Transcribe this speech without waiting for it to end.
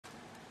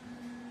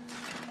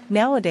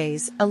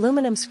Nowadays,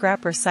 aluminum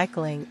scrap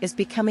recycling is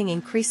becoming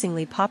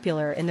increasingly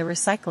popular in the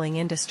recycling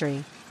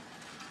industry.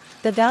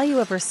 The value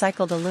of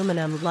recycled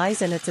aluminum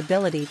lies in its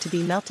ability to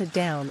be melted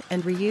down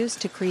and reused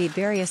to create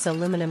various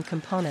aluminum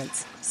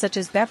components, such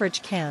as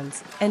beverage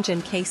cans,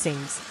 engine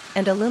casings,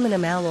 and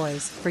aluminum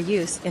alloys for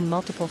use in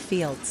multiple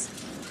fields.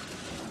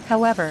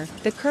 However,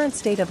 the current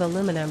state of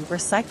aluminum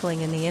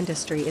recycling in the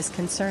industry is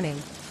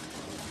concerning.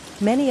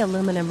 Many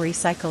aluminum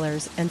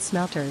recyclers and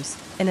smelters,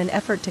 in an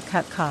effort to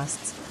cut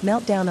costs,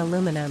 melt down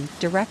aluminum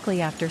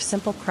directly after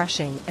simple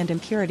crushing and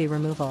impurity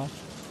removal.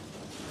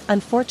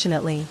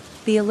 Unfortunately,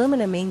 the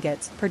aluminum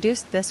ingots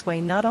produced this way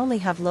not only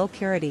have low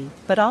purity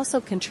but also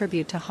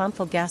contribute to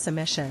harmful gas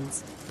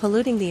emissions,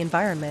 polluting the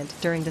environment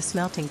during the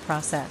smelting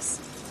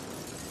process.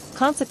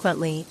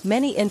 Consequently,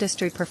 many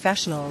industry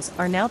professionals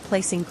are now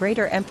placing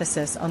greater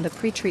emphasis on the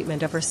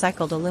pretreatment of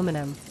recycled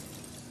aluminum.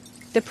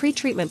 The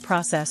pretreatment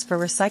process for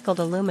recycled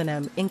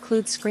aluminum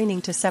includes screening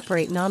to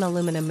separate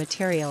non-aluminum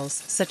materials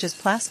such as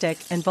plastic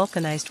and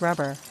vulcanized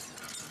rubber.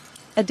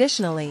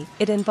 Additionally,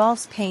 it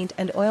involves paint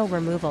and oil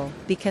removal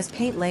because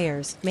paint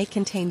layers may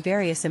contain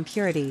various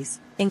impurities,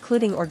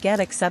 including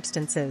organic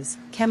substances,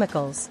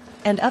 chemicals,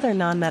 and other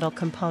non-metal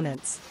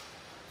components.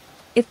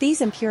 If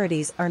these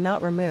impurities are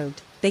not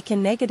removed, they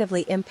can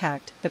negatively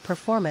impact the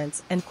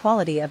performance and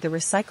quality of the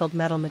recycled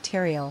metal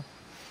material.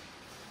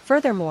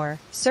 Furthermore,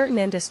 certain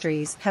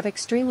industries have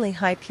extremely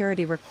high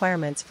purity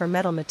requirements for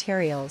metal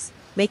materials,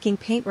 making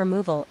paint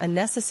removal a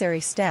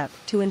necessary step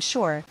to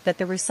ensure that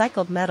the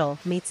recycled metal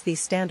meets these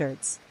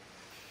standards.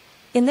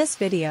 In this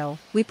video,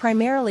 we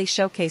primarily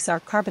showcase our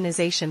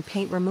carbonization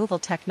paint removal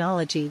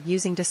technology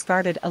using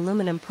discarded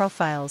aluminum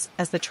profiles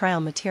as the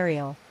trial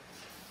material.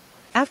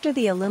 After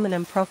the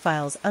aluminum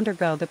profiles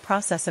undergo the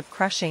process of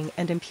crushing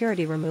and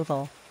impurity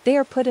removal, they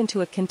are put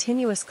into a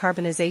continuous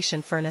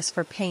carbonization furnace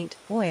for paint,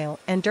 oil,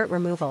 and dirt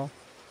removal.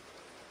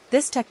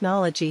 This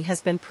technology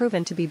has been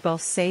proven to be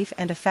both safe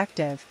and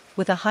effective,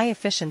 with a high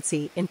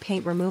efficiency in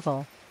paint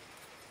removal.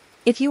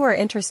 If you are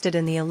interested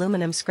in the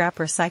aluminum scrap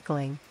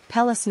recycling,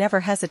 please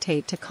never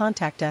hesitate to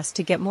contact us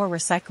to get more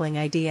recycling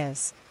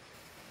ideas.